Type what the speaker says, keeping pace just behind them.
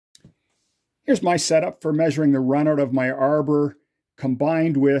Here's my setup for measuring the runout of my arbor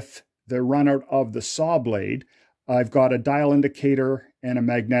combined with the runout of the saw blade. I've got a dial indicator and a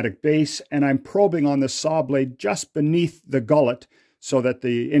magnetic base, and I'm probing on the saw blade just beneath the gullet so that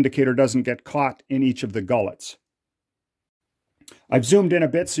the indicator doesn't get caught in each of the gullets. I've zoomed in a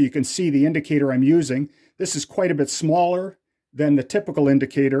bit so you can see the indicator I'm using. This is quite a bit smaller than the typical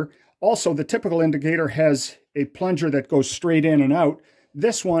indicator. Also, the typical indicator has a plunger that goes straight in and out.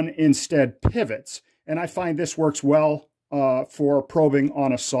 This one instead pivots, and I find this works well for probing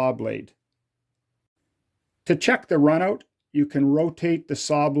on a saw blade. To check the runout, you can rotate the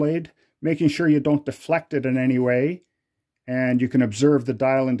saw blade, making sure you don't deflect it in any way, and you can observe the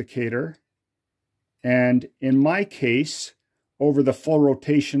dial indicator. And in my case, over the full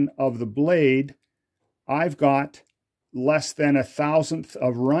rotation of the blade, I've got less than 1/1000th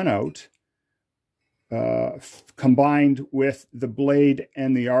of runout combined with the blade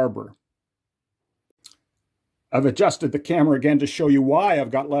and the arbor. I've adjusted the camera again to show you why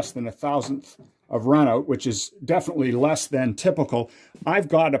I've got less than 1/1000th of runout, which is definitely less than typical. I've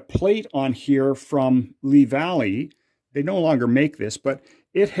got a plate on here from Lee Valley. They no longer make this, but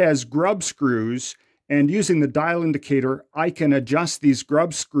it has grub screws, and using the dial indicator, I can adjust these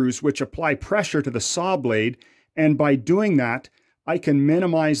grub screws which apply pressure to the saw blade, and by doing that, I can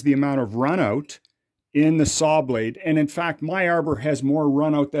minimize the amount of runout in the saw blade. And in fact, my arbor has more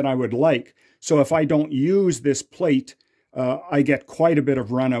runout than I would like. So if I don't use this plate, I get quite a bit of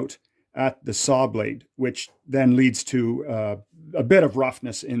runout at the saw blade, which then leads to a bit of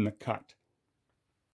roughness in the cut.